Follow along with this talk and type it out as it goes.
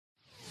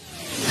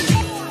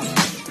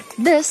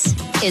This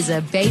is a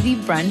Baby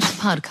Brunch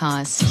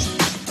podcast.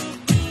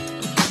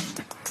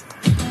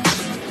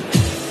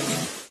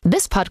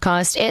 This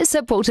podcast is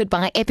supported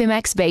by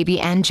Epimax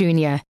Baby and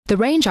Junior. The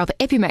range of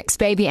Epimax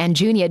Baby and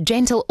Junior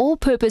gentle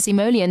all-purpose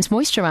emollients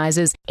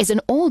moisturizers is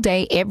an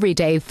all-day,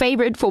 everyday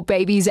favorite for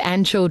babies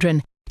and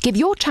children. Give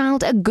your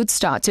child a good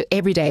start to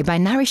every day by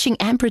nourishing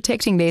and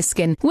protecting their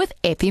skin with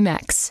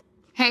Epimax.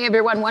 Hey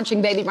everyone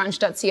watching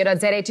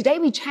babybrunch.co.za. Today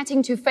we're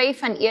chatting to Faye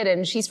van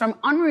Eden. She's from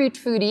En Route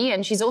Foodie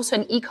and she's also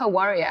an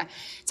eco-warrior.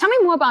 Tell me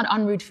more about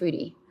En Route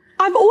Foodie.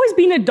 I've always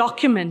been a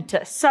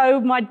documenter. So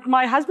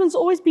my husband's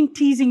always been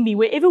teasing me.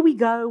 Wherever we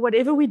go,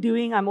 whatever we're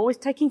doing, I'm always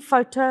taking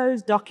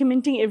photos,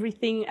 documenting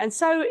everything. And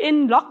so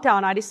in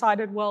lockdown, I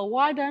decided, well,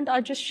 why don't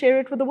I just share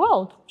it with the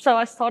world? So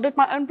I started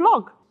my own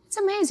blog. It's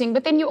amazing.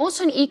 But then you're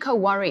also an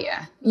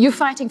eco-warrior. You're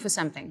fighting for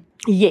something.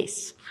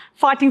 Yes.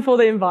 Fighting for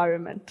the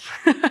environment.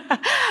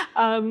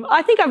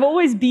 I think I've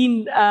always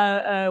been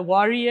a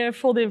warrior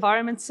for the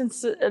environment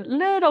since a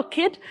little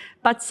kid,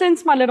 but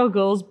since my little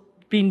girl's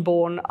been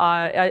born,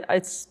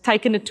 it's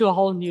taken it to a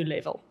whole new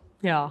level.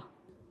 Yeah.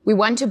 We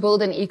want to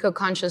build an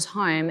eco-conscious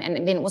home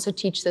and then also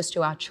teach this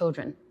to our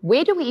children.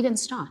 Where do we even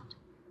start?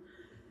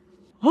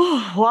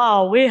 Oh,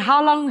 wow.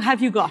 How long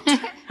have you got?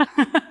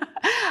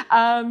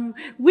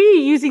 We're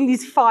using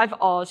these 5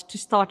 R's to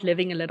start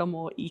living a little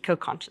more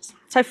eco-conscious.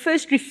 So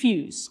first,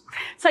 refuse.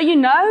 So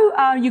you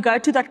go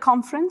to that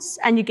conference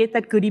and you get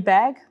that goodie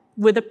bag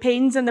with the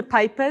pens and the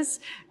papers,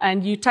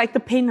 and you take the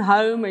pen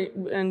home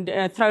and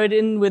throw it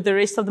in with the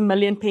rest of the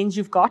million pens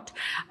you've got.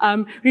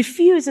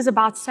 Refuse is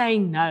about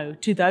saying no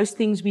to those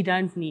things we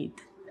don't need.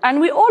 And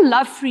we all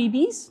love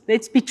freebies.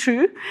 Let's be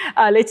true.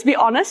 Let's be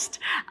honest.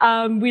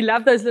 We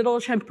love those little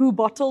shampoo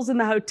bottles in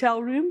the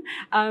hotel room.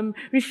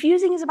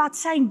 Refusing is about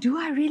saying, do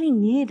I really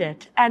need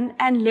it?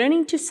 And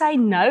learning to say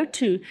no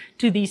to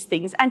these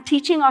things and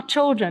teaching our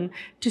children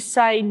to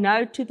say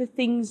no to the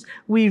things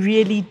we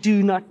really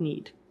do not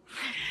need.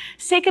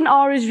 Second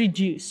R is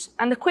reduce.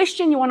 And the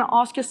question you want to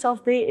ask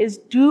yourself there is,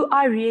 do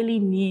I really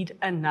need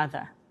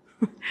another?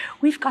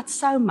 We've got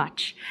so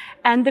much.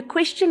 And the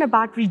question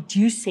about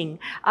reducing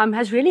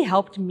has really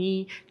helped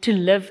me to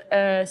live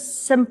a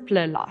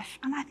simpler life.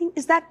 And I think,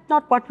 is that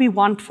not what we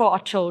want for our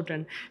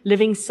children?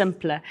 Living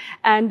simpler.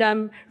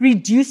 And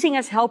reducing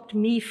has helped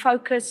me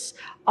focus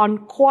on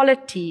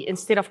quality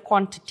instead of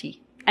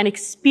quantity and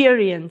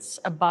experience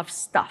above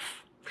stuff.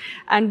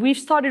 And we've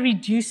started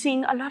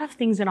reducing a lot of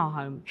things in our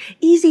home.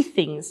 Easy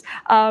things,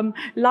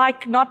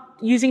 like not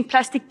using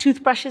plastic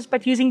toothbrushes,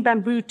 but using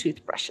bamboo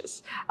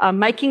toothbrushes.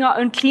 Making our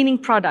own cleaning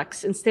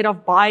products instead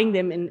of buying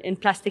them in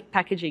plastic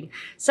packaging.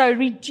 So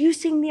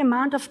reducing the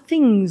amount of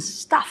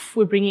stuff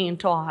we're bringing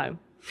into our home.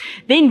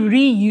 Then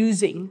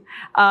reusing.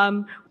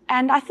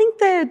 And I think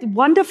the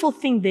wonderful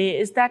thing there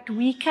is that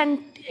we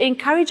can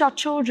encourage our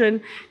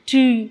children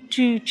to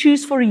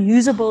choose for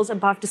reusables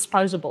above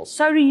disposables.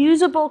 So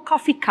reusable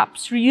coffee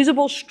cups,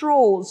 reusable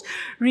straws,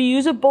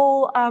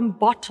 reusable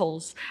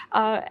bottles.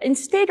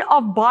 Instead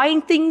of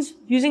buying things,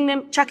 using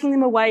them, chucking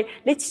them away,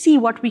 let's see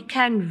what we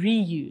can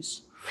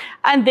reuse.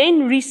 And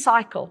then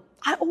recycle.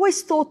 I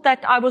always thought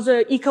that I was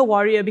an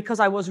eco-warrior because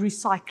I was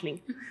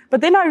recycling.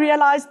 But then I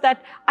realized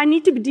that I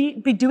need to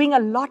be doing a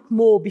lot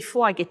more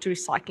before I get to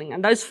recycling.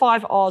 And those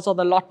 5 R's are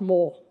the lot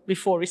more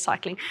before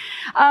recycling.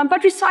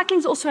 But recycling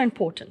is also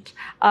important,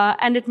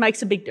 and it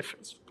makes a big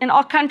difference. In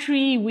our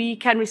country, we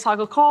can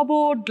recycle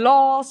cardboard,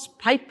 glass,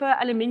 paper,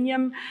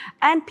 aluminium,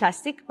 and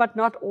plastic, but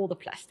not all the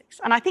plastics.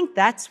 And I think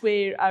that's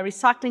where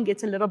recycling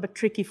gets a little bit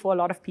tricky for a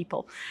lot of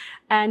people.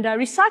 And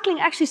recycling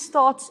actually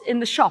starts in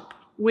the shop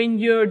when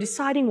you're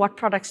deciding what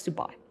products to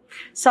buy.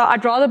 So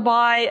I'd rather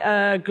buy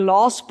a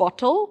glass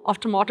bottle of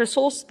tomato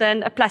sauce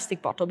than a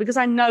plastic bottle because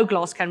I know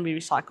glass can be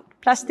recycled.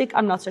 Plastic,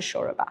 I'm not so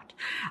sure about.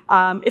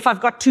 If I've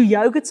got 2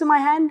 yogurts in my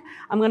hand,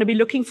 I'm going to be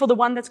looking for the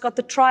one that's got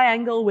the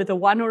triangle with a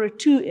 1 or a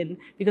 2 in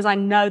because I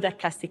know that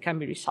plastic can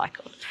be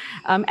recycled.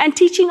 And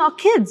teaching our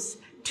kids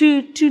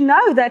to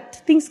know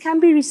that things can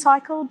be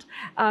recycled,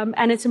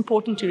 and it's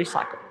important to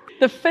recycle.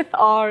 The 5th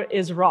R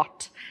is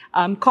rot,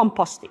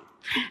 composting.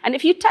 And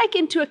if you take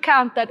into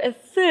account that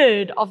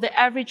 1/3 of the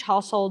average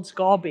household's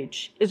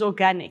garbage is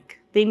organic,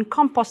 then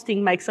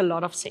composting makes a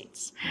lot of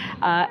sense.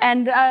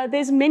 And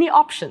there's many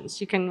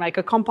options. You can make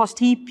a compost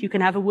heap, you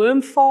can have a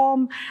worm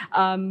farm,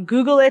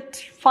 Google it,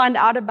 find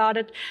out about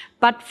it.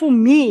 But for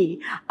me,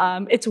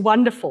 it's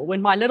wonderful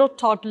when my little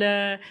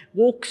toddler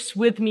walks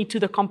with me to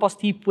the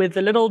compost heap with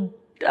a little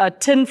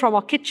tin from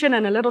our kitchen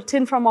and a little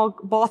tin from our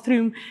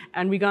bathroom,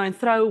 and we go and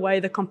throw away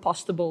the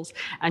compostables,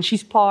 and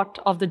she's part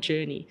of the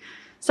journey.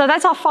 So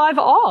that's our 5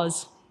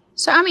 R's.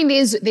 So, I mean,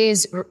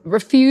 there's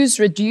refuse,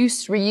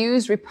 reduce,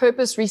 reuse,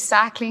 repurpose,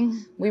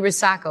 recycling. We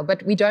recycle,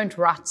 but we don't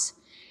rot.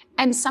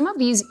 And some of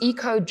these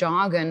eco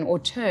jargon or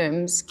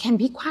terms can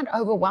be quite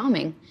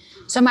overwhelming.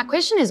 So my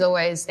question is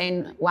always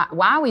then,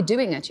 why are we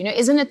doing it?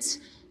 Isn't it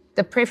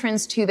the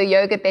preference to the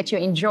yogurt that you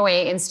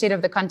enjoy instead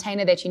of the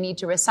container that you need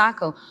to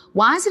recycle?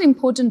 Why is it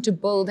important to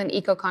build an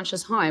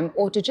eco-conscious home,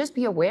 or to just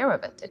be aware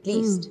of it at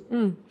least?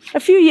 A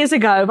few years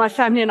ago, my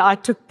family and I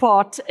took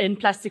part in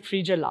Plastic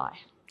Free July.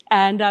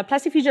 And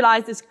Plastic Free July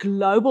is this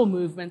global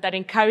movement that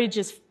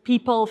encourages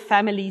people,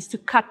 families to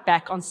cut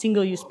back on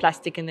single-use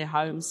plastic in their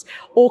homes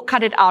or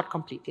cut it out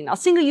completely. Now,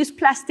 single-use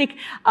plastic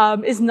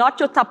is not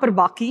your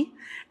tapperbakkie,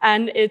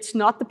 and it's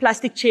not the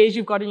plastic chairs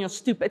you've got in your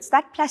stoop. It's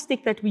that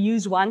plastic that we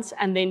use once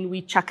and then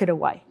we chuck it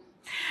away.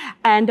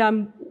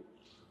 And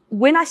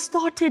when I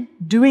started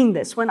doing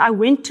this, when I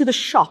went to the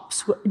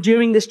shops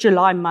during this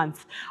July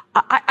month,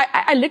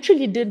 I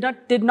literally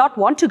did not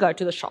want to go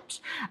to the shops.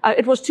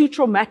 It was too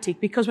traumatic,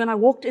 because when I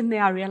walked in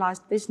there, I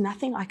realized there's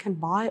nothing I can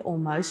buy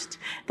almost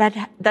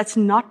that's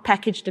not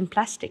packaged in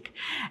plastic.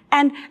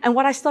 And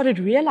what I started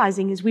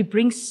realizing is we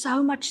bring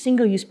so much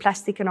single-use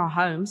plastic in our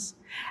homes.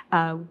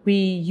 We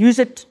use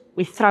it,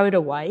 we throw it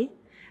away.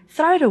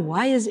 Throw it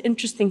away is an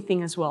interesting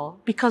thing as well,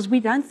 because we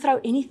don't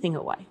throw anything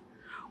away.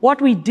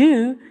 What we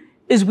do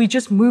is we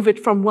just move it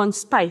from one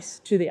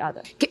space to the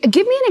other.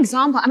 Give me an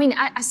example. I mean,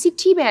 I see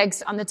tea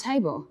bags on the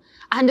table.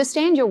 I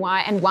understand your why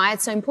and why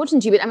it's so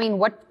important to you, but I mean,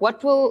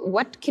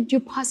 what could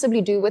you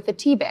possibly do with a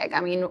tea bag?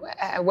 I mean,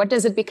 what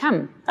does it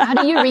become? How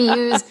do you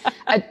reuse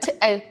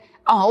a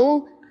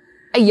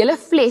hele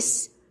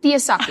fles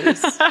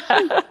teesakkies?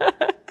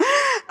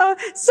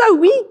 So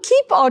we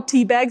keep our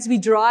tea bags, we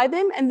dry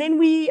them, and then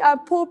we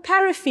pour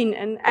paraffin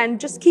and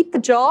just keep the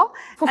jar.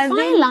 For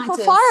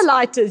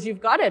firelighters,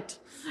 you've got it.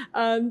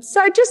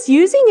 So just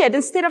using it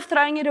instead of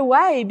throwing it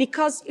away,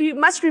 because you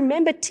must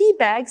remember tea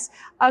bags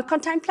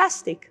contain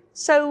plastic.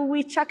 So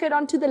we chuck it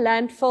onto the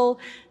landfill,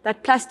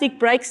 that plastic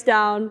breaks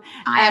down.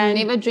 I am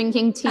never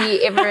drinking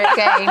tea ever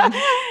again.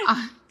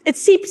 It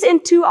seeps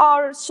into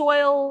our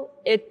soil,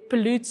 it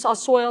pollutes our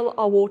soil,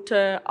 our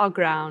water, our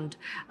ground.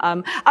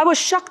 I was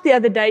shocked the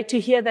other day to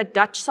hear that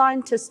Dutch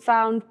scientists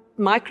found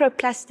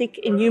microplastic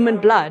in human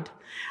blood,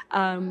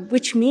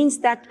 which means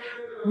that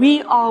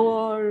we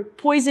are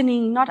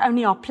poisoning not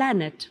only our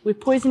planet, we're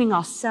poisoning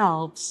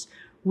ourselves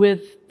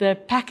with the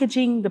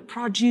packaging, the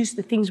produce,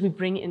 the things we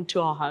bring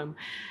into our home.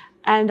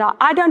 And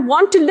I don't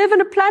want to live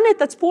in a planet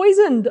that's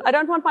poisoned. I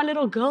don't want my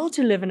little girl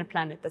to live in a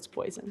planet that's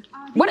poisoned.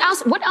 What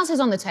else is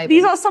on the table?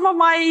 These are some of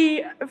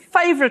my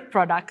favorite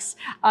products.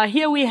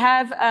 Here we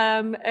have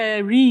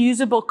a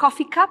reusable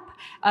coffee cup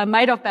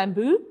made of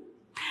bamboo.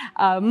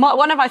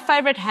 One of my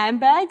favorite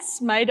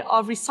handbags made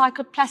of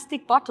recycled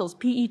plastic bottles,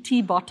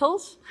 PET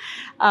bottles.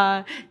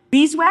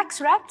 Beeswax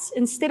wraps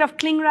instead of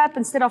cling wrap,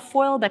 instead of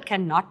foil that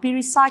cannot be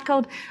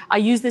recycled. I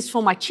use this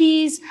for my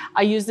cheese.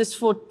 I use this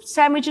for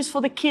sandwiches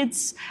for the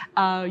kids.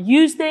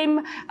 Use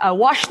them,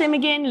 wash them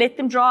again, let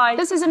them dry.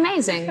 This is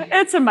amazing.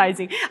 It's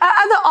amazing.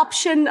 Other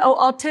option or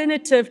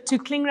alternative to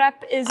cling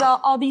wrap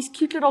are these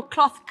cute little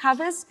cloth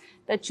covers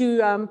that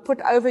you put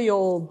over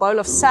your bowl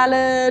of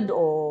salad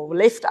or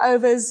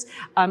leftovers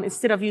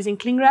instead of using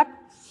cling wrap.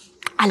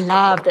 I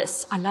love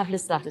this. I love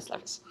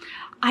this.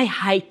 I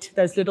hate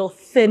those little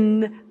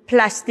thin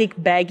plastic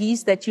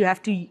baggies that you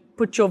have to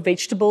put your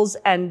vegetables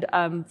and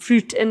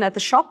fruit in at the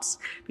shops,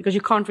 because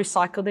you can't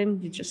recycle them.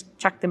 You just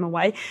chuck them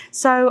away.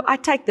 So I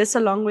take this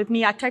along with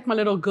me. I take my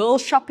little girl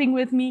shopping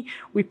with me.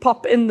 We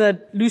pop in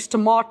the loose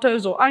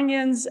tomatoes or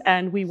onions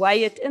and we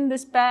weigh it in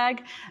this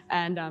bag,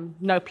 and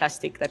no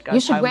plastic that goes.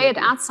 You should weigh it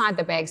outside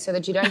the bag so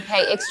that you don't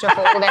pay extra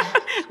for all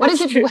that. What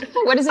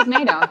is it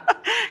made of?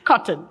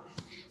 Cotton.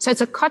 So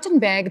it's a cotton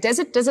bag. Does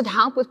it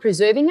help with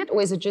preserving it,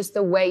 or is it just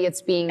the way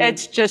it's being?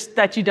 It's just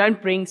that you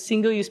don't bring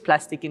single-use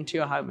plastic into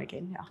your home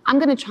again. Yeah. I'm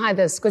going to try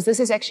this, because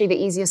this is actually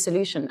the easiest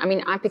solution. I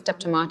mean, I picked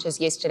up tomatoes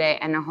yesterday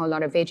and a whole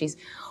lot of veggies.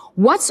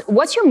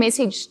 What's your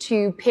message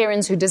to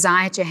parents who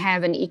desire to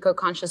have an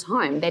eco-conscious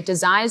home, that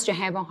desires to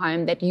have a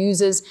home that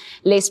uses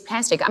less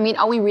plastic? I mean,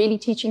 are we really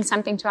teaching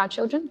something to our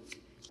children?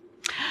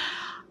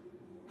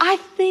 I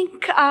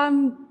think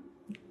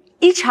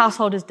each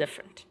household is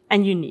different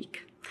and unique.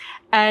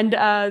 And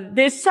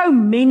there's so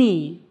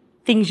many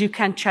things you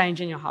can change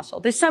in your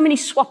household. There's so many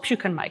swaps you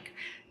can make.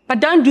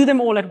 But don't do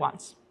them all at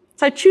once.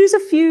 So choose a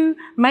few,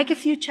 make a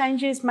few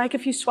changes, make a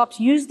few swaps,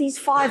 use these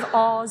 5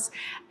 R's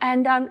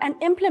and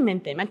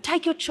implement them, and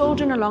take your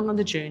children along on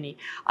the journey.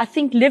 I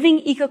think living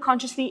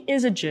eco-consciously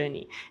is a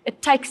journey.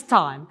 It takes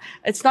time.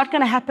 It's not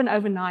going to happen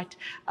overnight.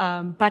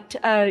 But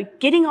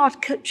getting our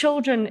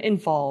children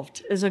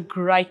involved is a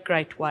great,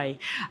 great way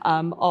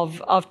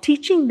of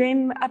teaching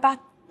them about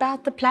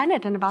the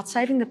planet and about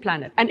saving the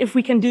planet. And if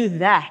we can do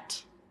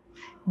that,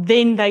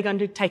 then they're going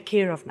to take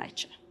care of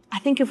nature. I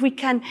think if we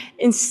can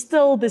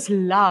instill this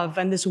love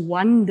and this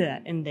wonder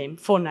in them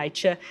for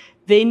nature,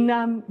 then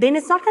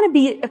it's not going to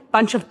be a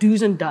bunch of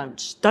do's and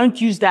don'ts.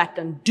 Don't use that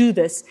and do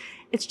this.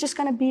 It's just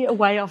going to be a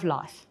way of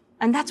life.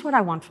 And that's what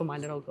I want for my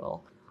little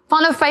girl.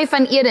 Follow Faye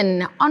van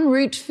Eden, En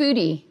Route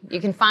Foodie.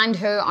 You can find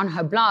her on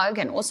her blog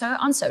and also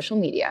on social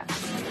media.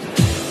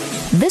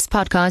 This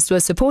podcast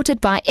was supported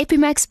by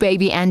Epimax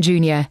Baby and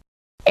Junior.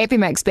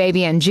 Epimax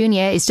Baby and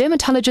Junior is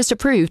dermatologist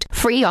approved,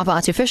 free of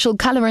artificial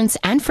colorants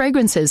and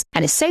fragrances,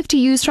 and is safe to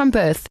use from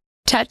birth.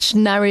 Touch,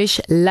 nourish,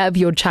 love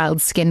your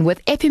child's skin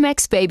with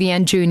Epimax Baby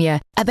and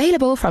Junior.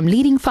 Available from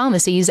leading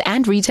pharmacies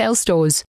and retail stores.